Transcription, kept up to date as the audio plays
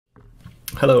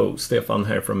Hello, Stefan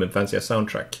here from Imphenzia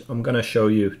Soundtrack. I'm going to show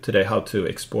you today how to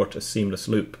export a seamless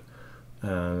loop.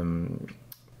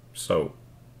 So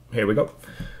here we go.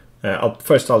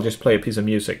 First I'll just play a piece of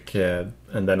music and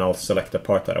then I'll select the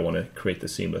part that I want to create the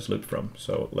seamless loop from.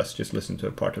 So let's just listen to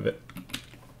a part of it.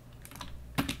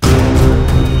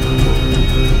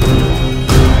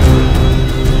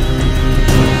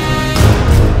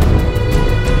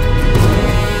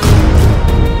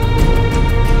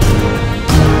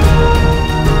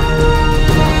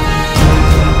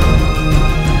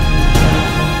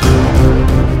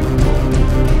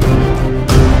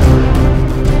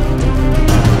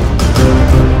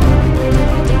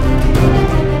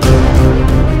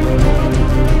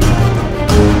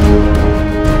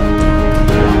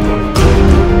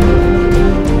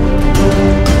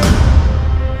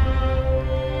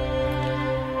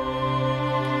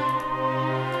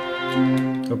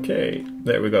 Okay,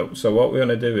 there we go. So what we're going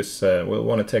to do is we'll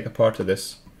want to take a part of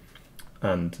this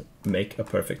and make a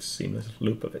perfect seamless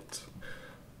loop of it.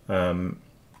 I'm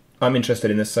interested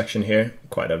in this section here,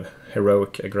 quite a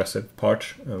heroic, aggressive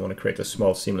part. I want to create a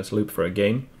small seamless loop for a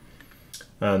game.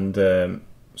 And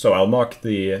so I'll mark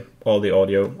all the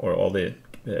audio or all the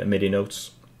MIDI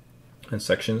notes and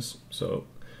sections. So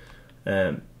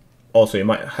also you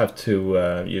might have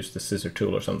to use the scissor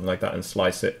tool or something like that and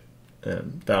slice it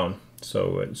down.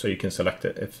 So you can select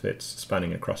it if it's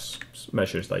spanning across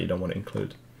measures that you don't want to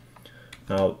include.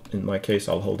 Now, in my case,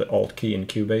 I'll hold the Alt key in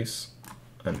Cubase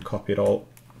and copy it all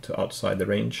to outside the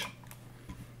range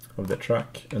of the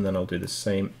track, and then I'll do the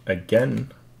same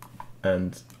again,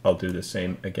 and I'll do the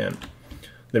same again.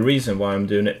 The reason why I'm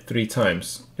doing it 3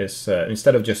 times is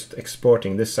instead of just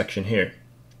exporting this section here,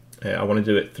 I want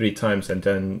to do it 3 times, and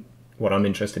then what I'm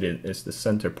interested in is the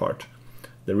center part.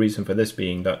 The reason for this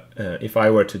being that if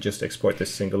I were to just export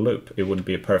this single loop, it wouldn't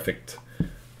be a perfect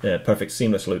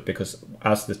seamless loop, because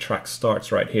as the track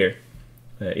starts right here,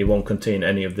 it won't contain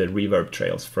any of the reverb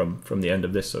trails from the end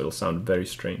of this, so it'll sound very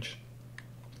strange.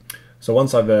 So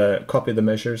once I've copied the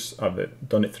measures, I've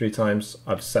done it 3 times,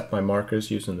 I've set my markers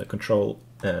using the Control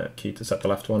key to set the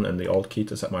left one and the Alt key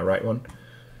to set my right one.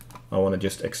 I want to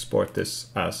just export this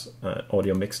as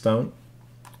audio mixdown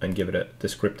and give it a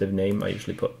descriptive name. I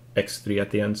usually put X3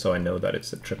 at the end so I know that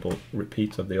it's a triple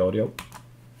repeat of the audio.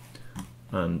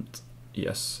 And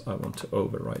yes, I want to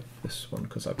overwrite this one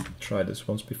because I've tried this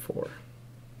once before.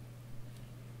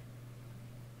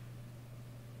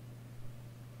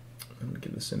 I'm going to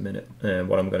give this a minute. And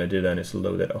what I'm going to do then is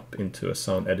load it up into a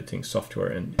sound editing software,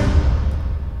 and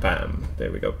bam,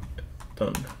 there we go,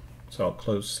 done. So I'll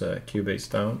close Cubase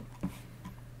down,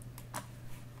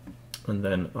 and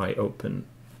then I open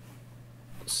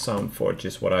SoundForge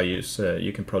is what I use.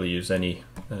 You can probably use any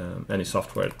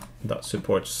software that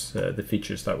supports the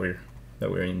features that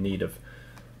we're in need of.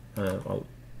 I'll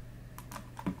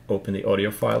open the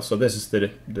audio file. So this is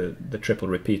the triple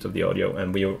repeat of the audio,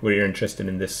 and we're interested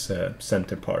in this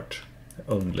center part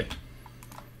only.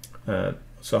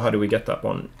 So how do we get that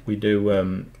one? We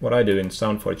do what I do in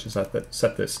SoundForge is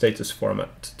set the status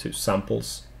format to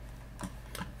samples,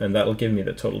 and that'll give me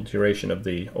the total duration of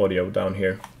the audio down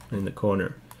here in the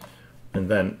corner. And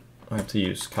then I have to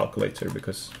use calculator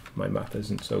because my math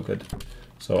isn't so good.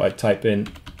 So I type in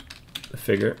the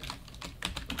figure.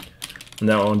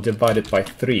 Now I'll divide it by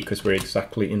 3 because we're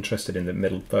exactly interested in the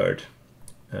middle third.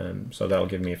 So that'll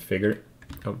give me a figure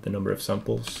of the number of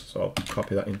samples. So I'll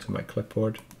copy that into my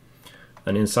clipboard.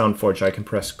 And in SoundForge I can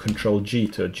press Ctrl G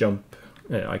to jump.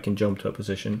 I can jump to a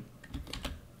position.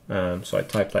 So I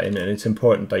type that in, and it's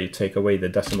important that you take away the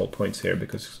decimal points here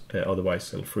because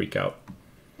otherwise it'll freak out.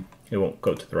 It won't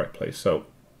go to the right place. So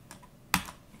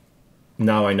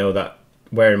now I know that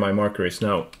where my marker is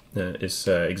now is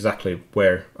exactly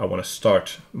where I want to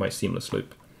start my seamless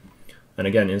loop. And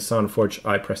again, in SoundForge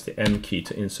I press the M key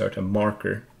to insert a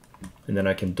marker, and then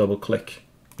I can double click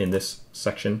in this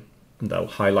section, and that'll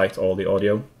highlight all the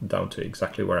audio down to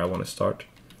exactly where I want to start.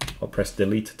 I'll press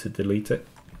delete to delete it.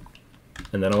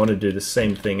 And then I want to do the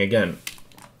same thing again.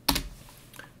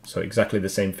 So exactly the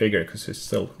same figure because it's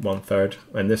still 1/3.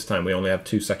 And this time we only have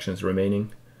 2 sections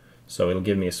remaining. So it'll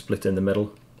give me a split in the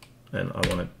middle. And I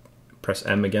want to press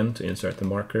M again to insert the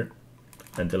marker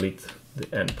and delete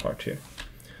the end part here.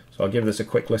 So I'll give this a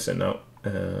quick listen now.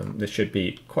 This should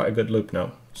be quite a good loop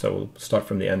now. So we'll start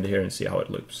from the end here and see how it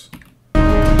loops.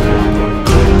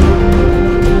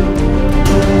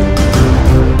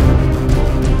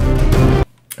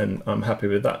 And I'm happy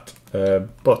with that.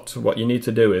 But what you need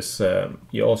to do is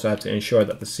you also have to ensure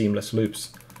that the seamless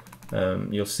loops,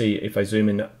 you'll see if I zoom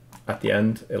in at the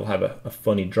end, it'll have a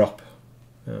funny drop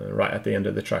right at the end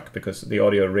of the track because the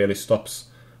audio really stops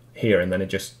here and then it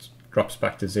just drops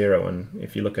back to 0, and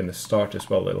if you look in the start as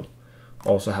well, it'll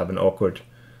also have an awkward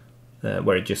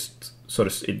where it just sort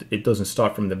of it doesn't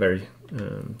start from the very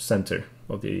center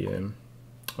of the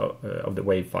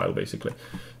wave file basically.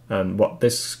 And what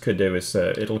this could do is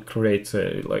it'll create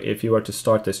like if you were to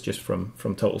start this just from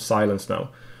total silence now,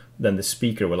 then the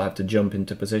speaker will have to jump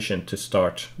into position to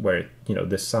start where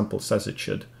this sample says it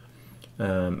should,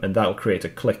 and that'll create a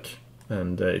click,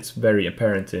 and it's very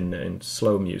apparent in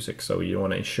slow music, so you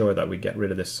want to ensure that we get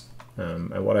rid of this.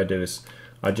 And what I do is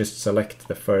I just select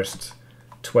the first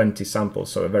 20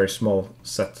 samples, so a very small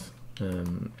set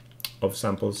of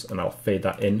samples, and I'll fade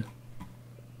that in.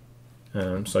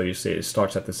 So you see it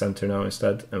starts at the center now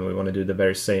instead, and we want to do the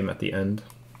very same at the end.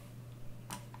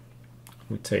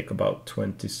 We take about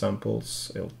 20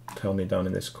 samples, it'll tell me down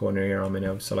in this corner here how many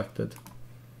I've selected,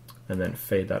 and then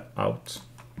fade that out.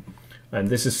 And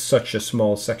this is such a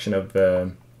small section of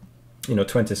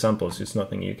 20 samples, it's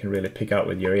nothing you can really pick out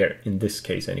with your ear, in this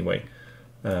case anyway.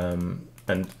 And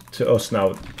to us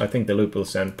now, I think the loop will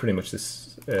sound pretty much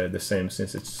the same,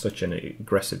 since it's such an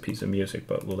aggressive piece of music,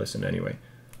 but we'll listen anyway.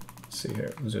 Let's see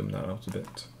here, zoom that out a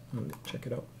bit, and check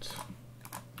it out.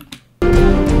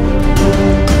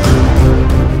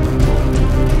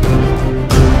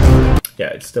 Yeah,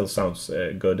 it still sounds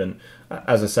good, and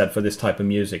as I said, for this type of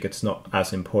music it's not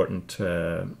as important,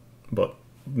 but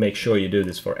make sure you do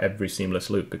this for every seamless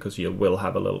loop, because you will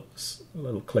have a little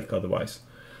click otherwise.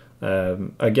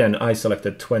 Again, I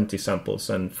selected 20 samples,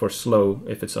 and for slow,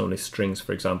 if it's only strings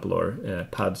for example, or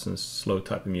pads and slow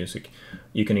type of music,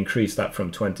 you can increase that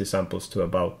from 20 samples to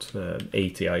about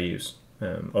 80 I use.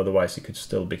 Otherwise it could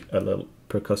still be a little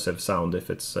percussive sound if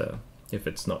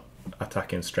it's not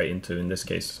attacking straight into, in this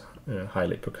case,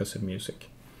 highly percussive music.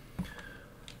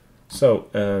 So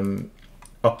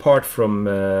apart from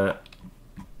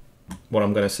what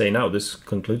I'm going to say now, this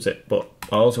concludes it, but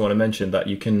I also want to mention that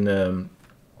you can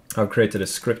I've created a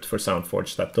script for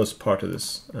SoundForge that does part of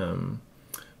this.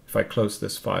 If I close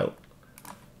this file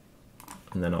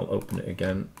and then I'll open it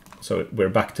again, so we're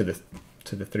back to the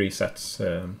 3 sets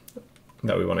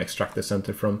that we want to extract the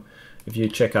center from. If you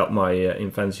check out my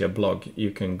Imphenzia blog,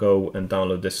 you can go and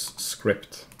download this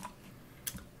script.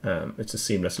 It's a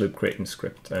seamless loop creating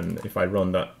script, and if I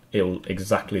run that, it'll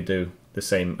exactly do the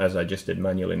same as I just did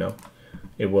manually now.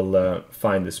 It will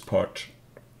find this part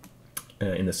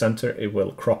in the center, it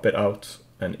will crop it out,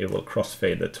 and it will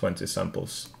crossfade the 20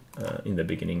 samples in the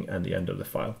beginning and the end of the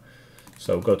file.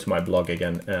 So go to my blog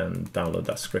again and download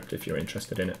that script if you're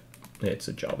interested in it. It's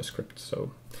a JavaScript,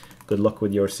 so good luck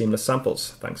with your seamless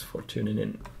samples. Thanks for tuning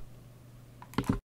in.